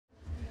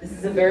This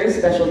is a very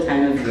special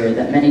time of year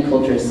that many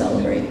cultures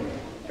celebrate.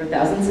 For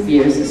thousands of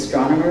years,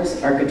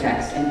 astronomers,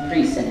 architects, and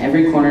priests in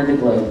every corner of the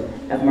globe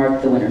have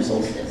marked the winter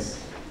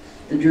solstice.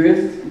 The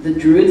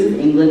Druids of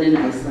England and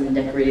Iceland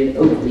decorated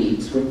oak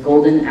leaves with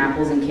golden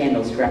apples and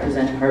candles to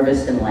represent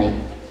harvest and light.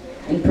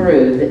 In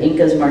Peru, the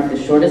Incas marked the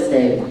shortest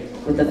day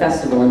with a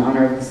festival in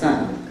honor of the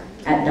sun.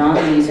 At dawn,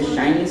 they used a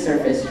shiny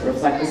surface to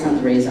reflect the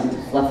sun's rays onto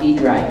fluffy,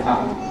 dry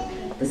cotton.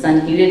 The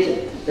sun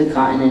heated the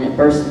cotton and it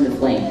burst into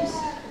flames.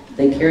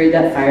 They carried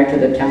that fire to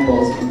their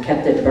temples and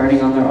kept it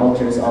burning on their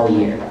altars all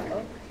year.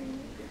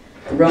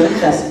 The Roman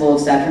festival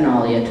of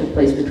Saturnalia took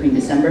place between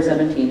December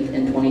 17th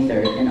and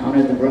 23rd in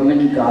honor of the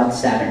Roman god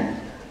Saturn.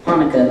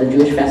 Hanukkah, the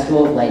Jewish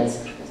festival of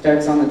lights,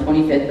 starts on the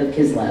 25th of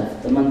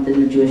Kislev, the month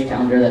in the Jewish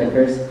calendar that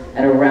occurs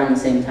at around the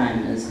same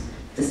time as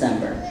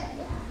December.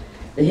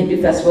 The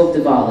Hindu festival of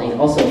Diwali,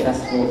 also a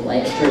festival of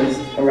light, occurs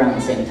around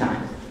the same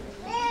time.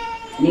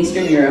 In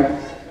Eastern Europe,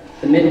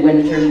 the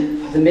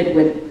midwinter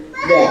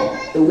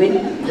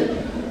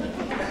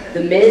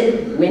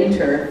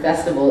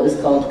festival is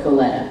called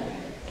Koleda.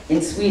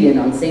 In Sweden,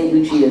 on St.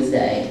 Lucia's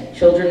Day,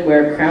 children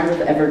wear crowns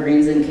of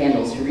evergreens and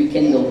candles to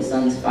rekindle the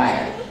sun's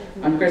fire.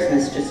 On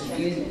Christmas, just a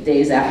few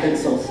days after the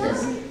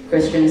solstice,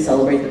 Christians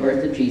celebrate the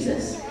birth of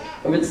Jesus.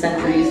 Over the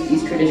centuries,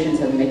 these traditions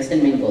have mixed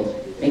and mingled,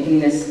 making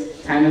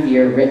this time of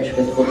year rich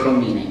with cultural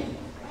meaning.